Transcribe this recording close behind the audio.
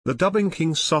The Dubbing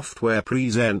King software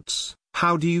presents,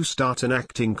 How Do You Start an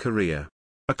Acting Career?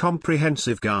 A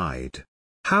comprehensive guide.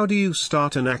 How do you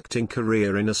start an acting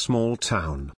career in a small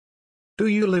town? Do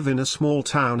you live in a small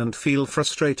town and feel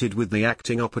frustrated with the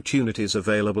acting opportunities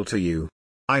available to you?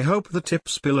 I hope the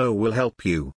tips below will help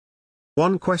you.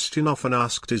 One question often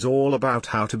asked is all about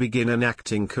how to begin an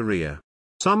acting career.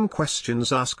 Some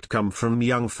questions asked come from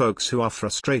young folks who are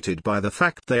frustrated by the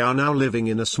fact they are now living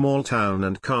in a small town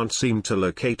and can't seem to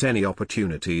locate any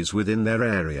opportunities within their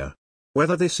area.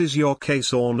 Whether this is your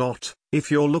case or not,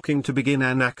 if you're looking to begin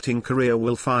an acting career,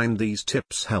 will find these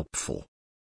tips helpful.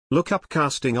 Look up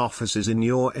casting offices in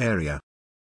your area.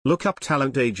 Look up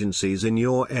talent agencies in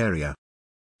your area.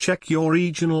 Check your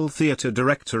regional theatre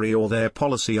directory or their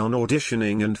policy on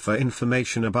auditioning and for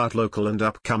information about local and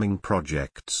upcoming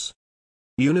projects.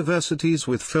 Universities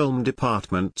with film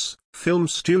departments, film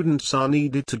students are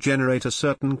needed to generate a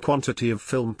certain quantity of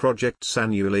film projects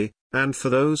annually, and for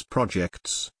those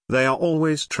projects, they are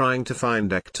always trying to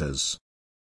find actors.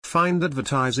 Find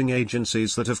advertising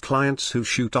agencies that have clients who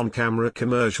shoot on-camera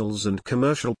commercials and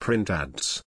commercial print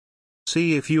ads.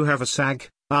 See if you have a SAG,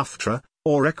 AFTRA,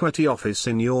 or equity office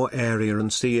in your area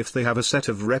and see if they have a set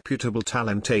of reputable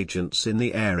talent agents in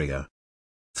the area.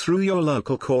 Through your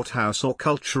local courthouse or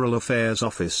cultural affairs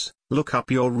office, look up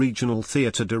your regional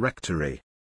theatre directory.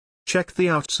 Check the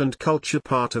arts and culture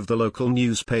part of the local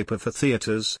newspaper for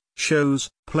theatres, shows,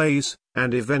 plays,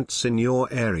 and events in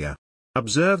your area.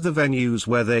 Observe the venues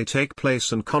where they take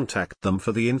place and contact them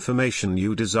for the information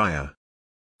you desire.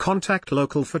 Contact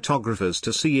local photographers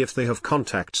to see if they have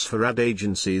contacts for ad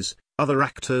agencies, other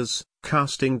actors,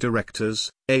 casting directors,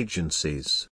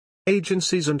 agencies.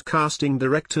 Agencies and casting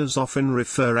directors often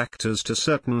refer actors to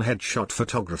certain headshot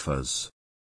photographers.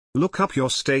 Look up your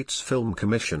state's film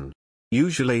commission.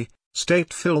 Usually,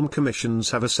 state film commissions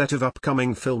have a set of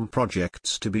upcoming film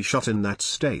projects to be shot in that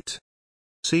state.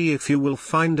 See if you will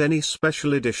find any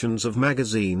special editions of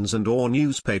magazines and or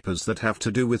newspapers that have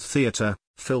to do with theatre,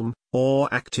 film, or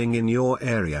acting in your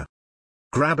area.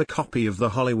 Grab a copy of the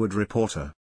Hollywood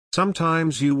Reporter.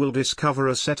 Sometimes you will discover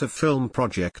a set of film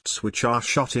projects which are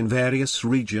shot in various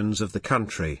regions of the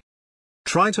country.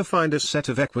 Try to find a set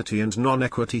of equity and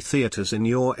non-equity theatres in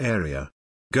your area.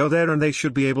 Go there and they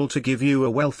should be able to give you a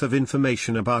wealth of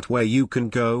information about where you can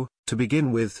go, to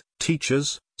begin with,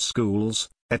 teachers, schools,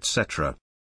 etc.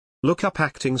 Look up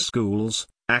acting schools,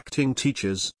 acting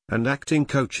teachers, and acting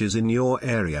coaches in your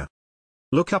area.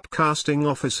 Look up casting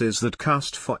offices that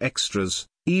cast for extras,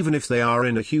 even if they are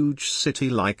in a huge city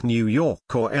like New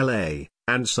York or LA,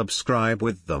 and subscribe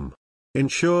with them.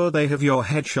 Ensure they have your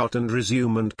headshot and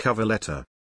resume and cover letter.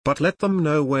 But let them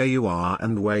know where you are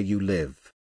and where you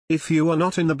live. If you are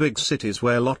not in the big cities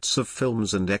where lots of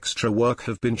films and extra work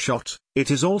have been shot, it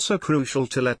is also crucial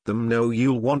to let them know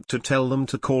you'll want to tell them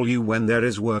to call you when there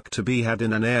is work to be had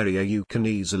in an area you can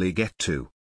easily get to.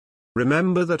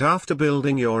 Remember that after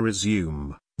building your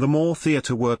resume, the more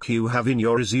theatre work you have in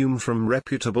your resume from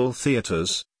reputable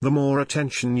theatres, the more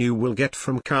attention you will get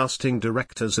from casting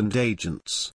directors and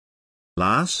agents.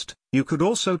 Last, you could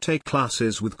also take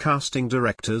classes with casting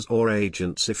directors or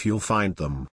agents if you'll find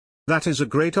them. That is a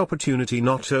great opportunity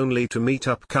not only to meet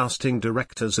up casting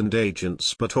directors and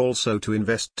agents but also to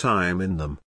invest time in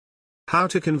them. How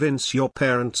to convince your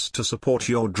parents to support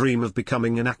your dream of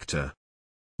becoming an actor.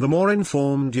 The more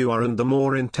informed you are and the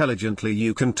more intelligently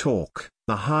you can talk,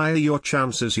 the higher your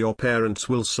chances your parents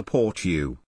will support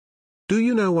you. Do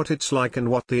you know what it's like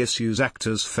and what the issues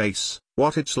actors face,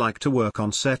 what it's like to work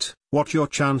on set, what your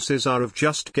chances are of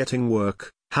just getting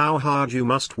work, how hard you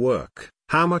must work,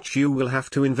 how much you will have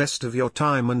to invest of your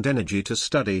time and energy to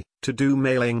study, to do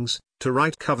mailings, to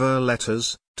write cover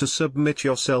letters, to submit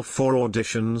yourself for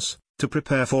auditions, to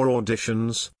prepare for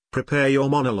auditions, prepare your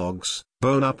monologues,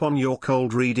 bone up on your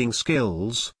cold reading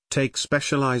skills, take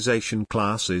specialization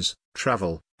classes,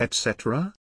 travel,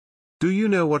 etc.? Do you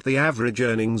know what the average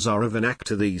earnings are of an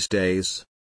actor these days?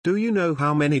 Do you know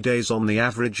how many days on the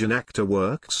average an actor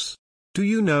works? Do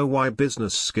you know why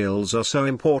business skills are so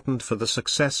important for the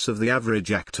success of the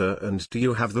average actor, and do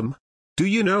you have them? Do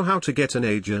you know how to get an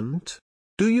agent?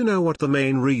 Do you know what the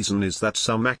main reason is that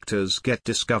some actors get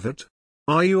discovered?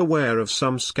 Are you aware of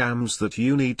some scams that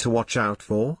you need to watch out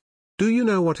for? Do you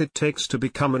know what it takes to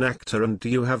become an actor, and do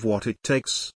you have what it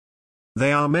takes?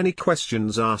 There are many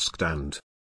questions asked, and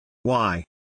why?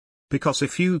 Because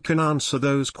if you can answer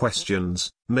those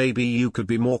questions, maybe you could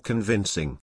be more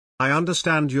convincing. I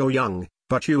understand you're young,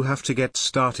 but you have to get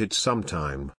started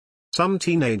sometime. Some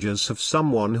teenagers have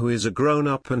someone who is a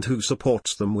grown-up and who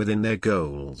supports them within their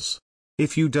goals.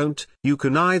 If you don't, you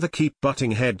can either keep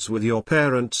butting heads with your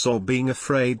parents or being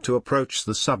afraid to approach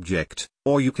the subject,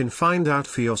 or you can find out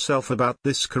for yourself about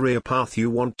this career path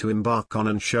you want to embark on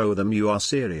and show them you are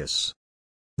serious.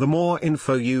 The more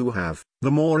info you have, the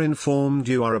more informed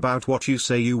you are about what you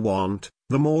say you want,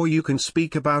 the more you can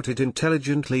speak about it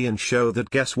intelligently and show that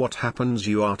guess what happens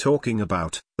you are talking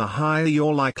about, the higher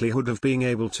your likelihood of being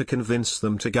able to convince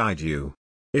them to guide you.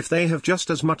 If they have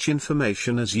just as much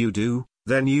information as you do,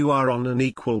 then you are on an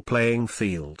equal playing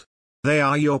field. They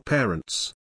are your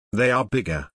parents. They are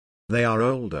bigger. They are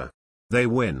older. They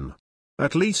win.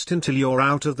 At least until you're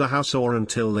out of the house or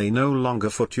until they no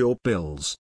longer foot your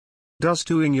bills. Does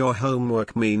doing your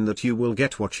homework mean that you will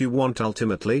get what you want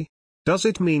ultimately? Does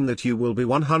it mean that you will be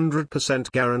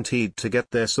 100% guaranteed to get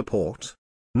their support?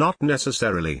 Not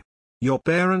necessarily. Your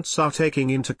parents are taking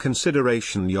into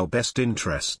consideration your best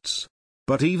interests.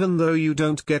 But even though you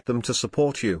don't get them to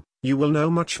support you, you will know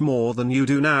much more than you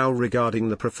do now regarding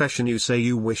the profession you say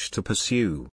you wish to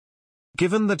pursue.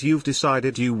 Given that you've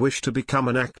decided you wish to become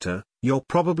an actor, you're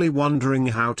probably wondering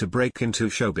how to break into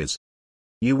showbiz.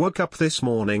 You woke up this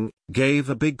morning, gave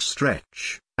a big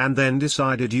stretch, and then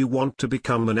decided you want to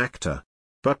become an actor.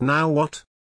 But now what?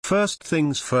 First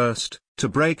things first, to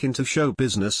break into show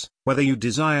business, whether you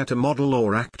desire to model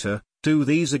or actor, do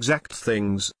these exact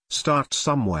things: start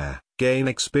somewhere, gain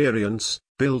experience,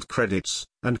 build credits,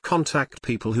 and contact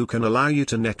people who can allow you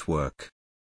to network.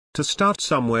 To start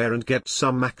somewhere and get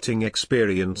some acting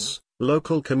experience,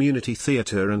 local community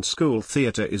theater and school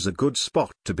theater is a good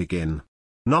spot to begin.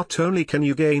 Not only can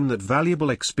you gain that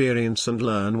valuable experience and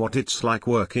learn what it's like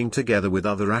working together with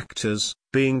other actors,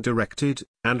 being directed,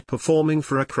 and performing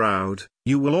for a crowd,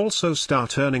 you will also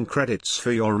start earning credits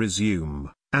for your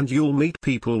resume, and you'll meet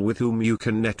people with whom you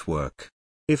can network.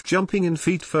 If jumping in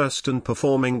feet first and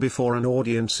performing before an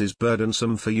audience is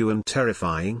burdensome for you and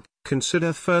terrifying,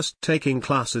 consider first taking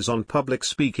classes on public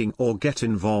speaking or get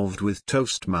involved with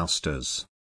Toastmasters.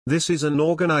 This is an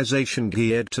organization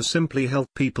geared to simply help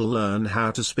people learn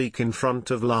how to speak in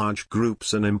front of large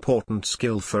groups, an important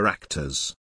skill for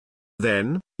actors.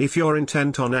 Then, if you're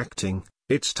intent on acting,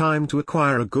 it's time to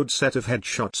acquire a good set of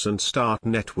headshots and start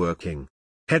networking.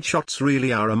 Headshots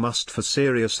really are a must for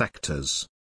serious actors.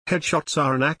 Headshots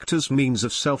are an actor's means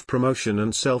of self-promotion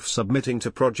and self-submitting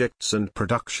to projects and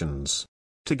productions.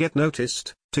 To get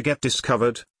noticed, to get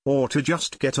discovered, or to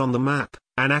just get on the map,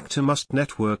 an actor must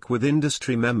network with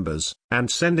industry members, and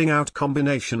sending out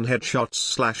combination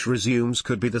headshots/resumes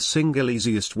could be the single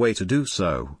easiest way to do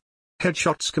so.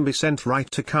 Headshots can be sent right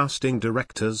to casting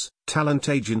directors, talent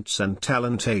agents and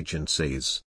talent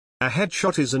agencies. A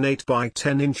headshot is an 8 by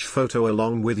 10-inch photo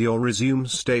along with your resume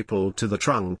stapled to the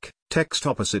trunk, text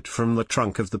opposite from the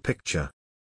trunk of the picture.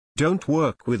 Don't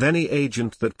work with any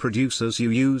agent that produces you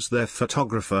use their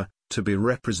photographer to be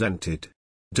represented.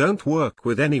 Don't work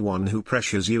with anyone who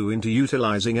pressures you into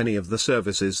utilizing any of the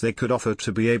services they could offer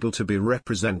to be able to be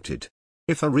represented.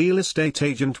 If a real estate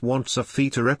agent wants a fee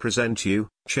to represent you,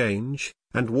 change,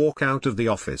 and walk out of the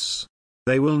office.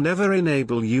 They will never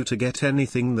enable you to get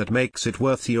anything that makes it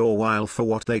worth your while for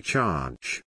what they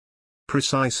charge.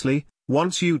 Precisely,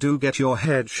 once you do get your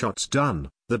headshots done,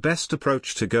 the best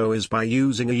approach to go is by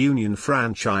using a union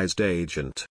franchised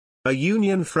agent. A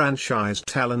union franchised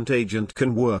talent agent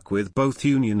can work with both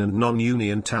union and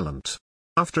non-union talent.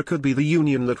 After could be the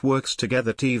union that works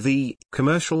together TV,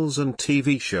 commercials and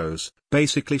TV shows,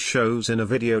 basically shows in a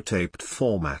videotaped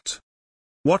format.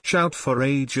 Watch out for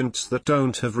agents that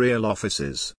don't have real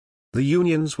offices. The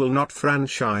unions will not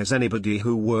franchise anybody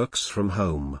who works from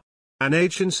home. An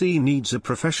agency needs a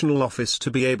professional office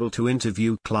to be able to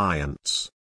interview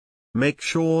clients. Make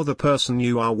sure the person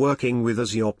you are working with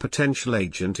as your potential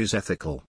agent is ethical.